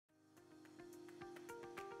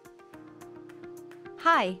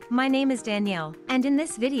Hi, my name is Danielle, and in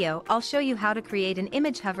this video I'll show you how to create an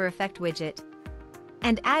image hover effect widget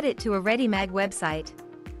and add it to a ReadyMag website.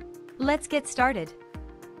 Let's get started.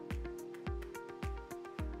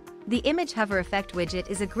 The image hover effect widget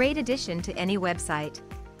is a great addition to any website.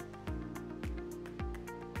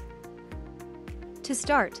 To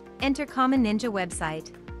start, enter Common Ninja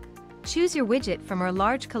website. Choose your widget from our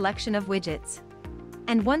large collection of widgets.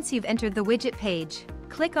 And once you've entered the widget page,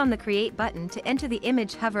 click on the Create button to enter the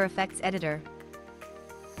Image Hover Effects editor.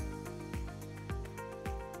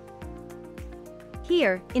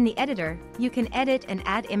 Here, in the editor, you can edit and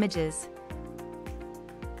add images.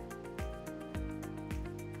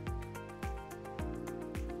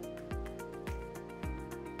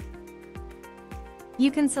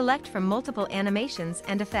 You can select from multiple animations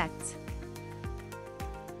and effects.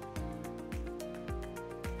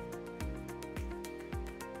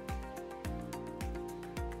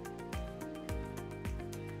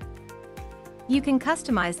 You can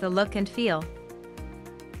customize the look and feel.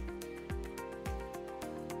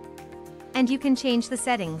 And you can change the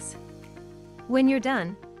settings. When you're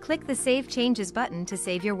done, click the Save Changes button to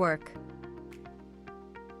save your work.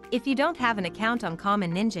 If you don't have an account on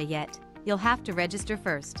Common Ninja yet, you'll have to register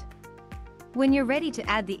first. When you're ready to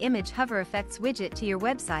add the Image Hover Effects widget to your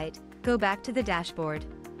website, go back to the dashboard.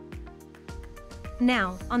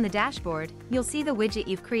 Now, on the dashboard, you'll see the widget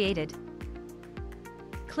you've created.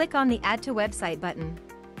 Click on the Add to Website button.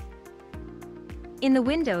 In the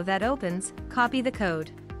window that opens, copy the code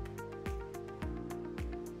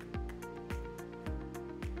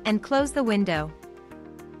and close the window.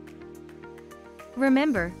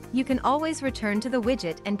 Remember, you can always return to the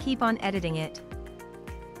widget and keep on editing it.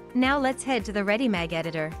 Now let's head to the ReadyMag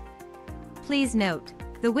editor. Please note,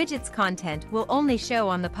 the widget's content will only show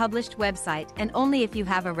on the published website and only if you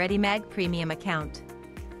have a ReadyMag Premium account.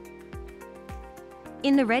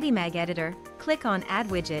 In the ReadyMag editor, click on Add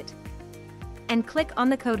Widget and click on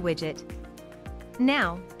the Code widget.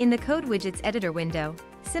 Now, in the Code widget's editor window,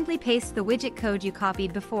 simply paste the widget code you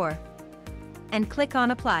copied before and click on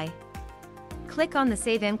Apply. Click on the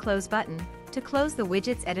Save and Close button to close the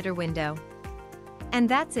widget's editor window. And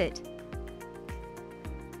that's it.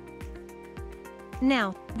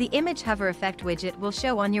 Now, the Image Hover Effect widget will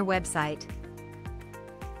show on your website.